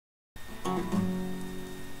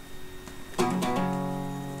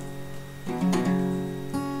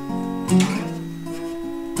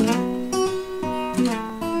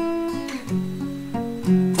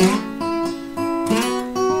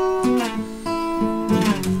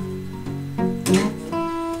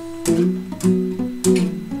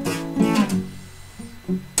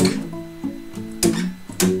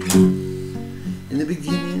In the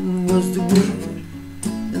beginning was the Word,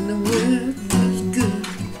 and the Word was good.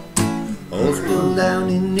 All spun down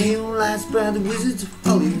in neon lights by the wizards of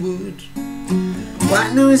Hollywood.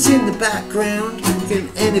 White noise in the background, can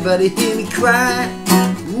anybody hear me cry?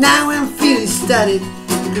 Now I'm feeling static,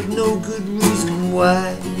 but no good reason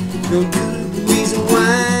why. No good reason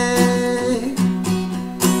why.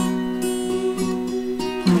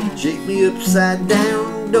 Shake me upside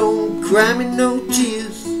down, don't cry me no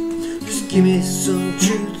tears. Give me some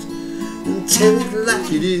truth and tell it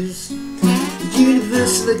like it is. The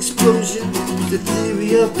universal explosion is the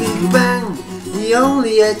theory of Big Bang, the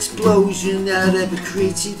only explosion that ever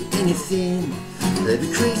created anything, ever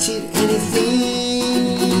created anything.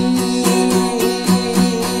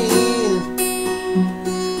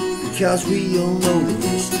 Because we all know that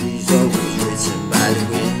history's always written by the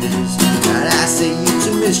winners. And I say you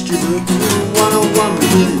to mischief, 101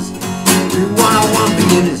 beginners, 101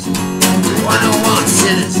 beginners. 101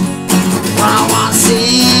 sinners, 101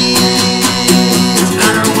 sins,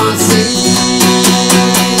 101 sins.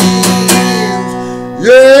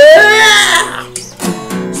 Yeah!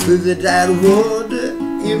 Slithered out of water,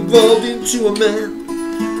 evolved into a man.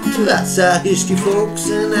 That's our history, folks,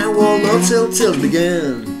 and how all our telltale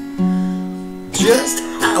began. Just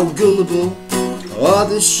how gullible are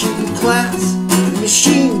the sheeple class,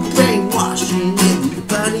 machine brainwashing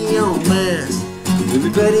everybody en masse.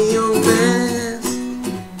 Everybody on mass.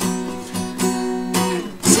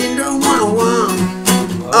 Syndrome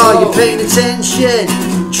 101. Are you paying attention?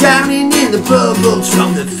 Drowning in the bubbles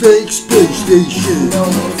from the fake space station.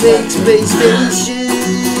 Fake space station.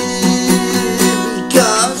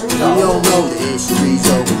 Because we all know the history's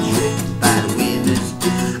always written by the winners.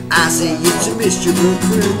 I say it's a mischief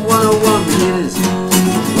crew. 101 beginners.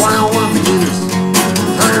 101 beginners.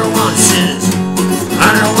 101 sinners.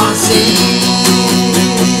 101 sins.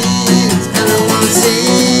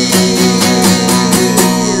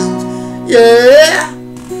 Yeah!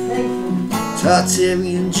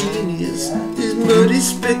 Tartarian genius is muddy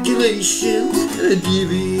speculation and a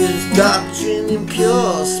devious doctrine in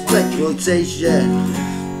pure speculation.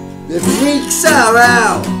 The freaks are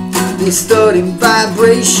out, distorting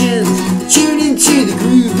vibrations. Tune into the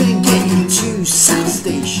groove and get into sound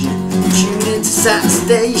station. Tune into sound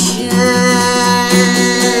station.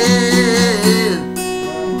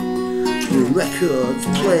 The records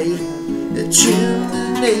play, attune the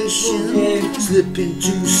nation, slip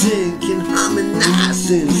into sync and harmonize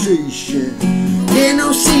sensation. Hear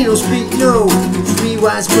no, see no, speak no, three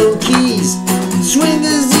wise monkeys,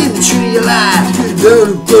 swingers in the tree alive. Get down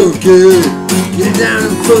and funky, get down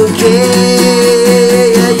and funky,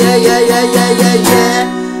 yeah, yeah, yeah, yeah, yeah, yeah, yeah.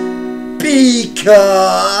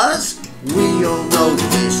 Because we all know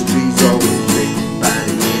that history's always written by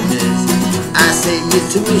the winners. I say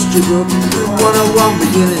it's a mischief book, 101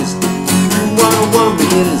 beginners, 101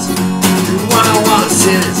 beginners, 101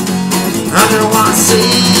 sinners, 101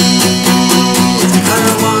 sins,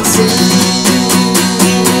 101 sins.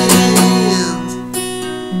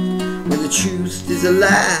 When the truth is a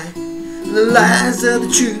lie, and the lies are the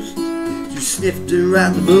truth, you sniffed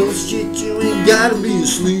around the bullshit, you ain't gotta be a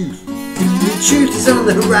sleuth. The truth is on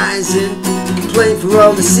the horizon, plain for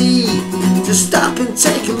all to see. Just stop and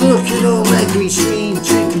take a look at all that green stream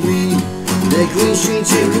trickery, that green stream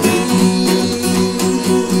trickery.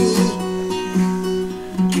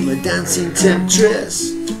 My dancing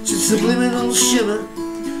temptress, just subliminal shimmer,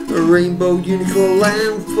 a rainbow unicorn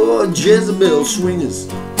land for Jezebel swingers.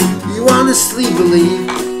 You honestly believe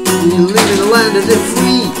you live in the land of the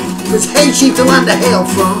free? It's hate cheap the land I hail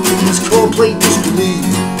from. It's cold plain disbelief,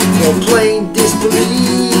 cold plain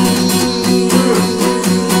disbelief.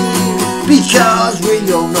 Because we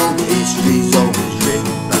all know history's always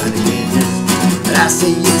written by the winners. And I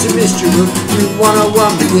say it's a mystery book,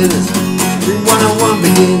 101 beginners, 101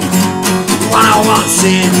 beginners, 101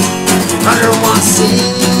 sins, 101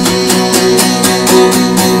 sins.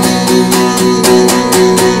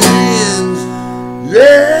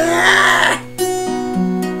 Yeah!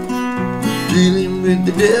 Dealing with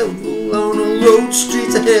the devil on a road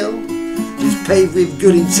streets of hell. It's paved with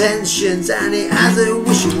good intentions and it has a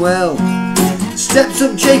wishing well. Steps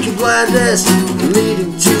of Jacob ladders lead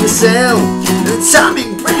him to a cell. An atomic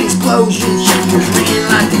brain explosion, shackles ringing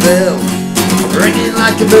like a bell. ringing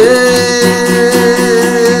like a bell.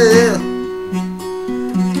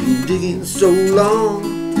 Been digging so long,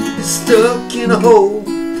 stuck in a hole,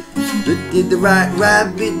 but did the right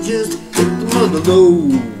rabbit just hit the mother low?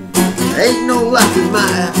 Ain't no laughing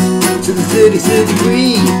matter to the 33rd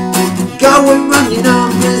degree. Go and run your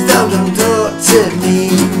numbers, don't talk to me.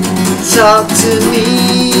 Talk to me.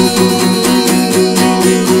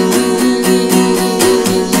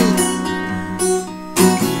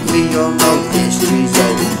 We all know history's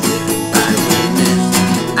always written by winners.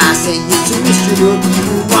 I say it's a mystery book,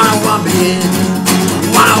 101 beginners,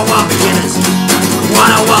 101 beginners,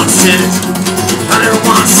 101 sinners,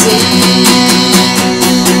 101 sins.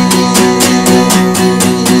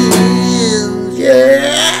 Yeah.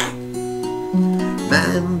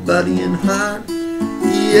 Mind, body and heart,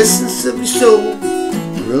 the essence of your soul.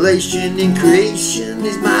 Relation in creation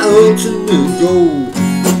is my ultimate goal.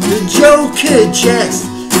 The Joker jest,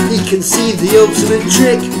 he conceived the ultimate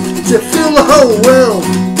trick to fill the whole world.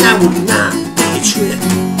 Now would not be a trick.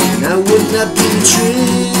 Now would not be a trick.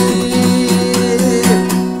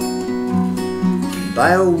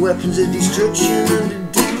 Bioweapons of destruction under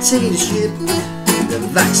dictatorship. The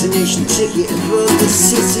vaccination ticket for the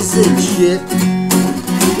citizenship.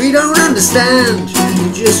 We don't understand, we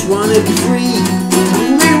just want to be free.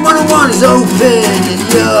 Room 101 is open and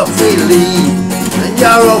you're free to leave. And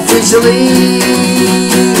you're all free to leave.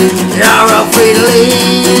 You're all free to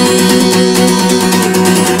leave.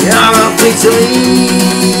 You're all free to leave.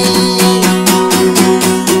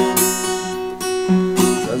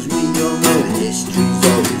 Cause we all know that history's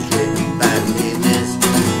always written by winners.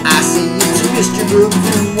 I say it's a mystery book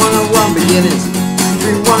through 101 beginners.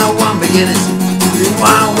 Through 101 beginners.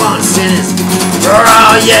 101 sinners, for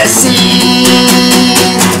all your sins,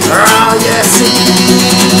 for all your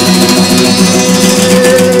sins.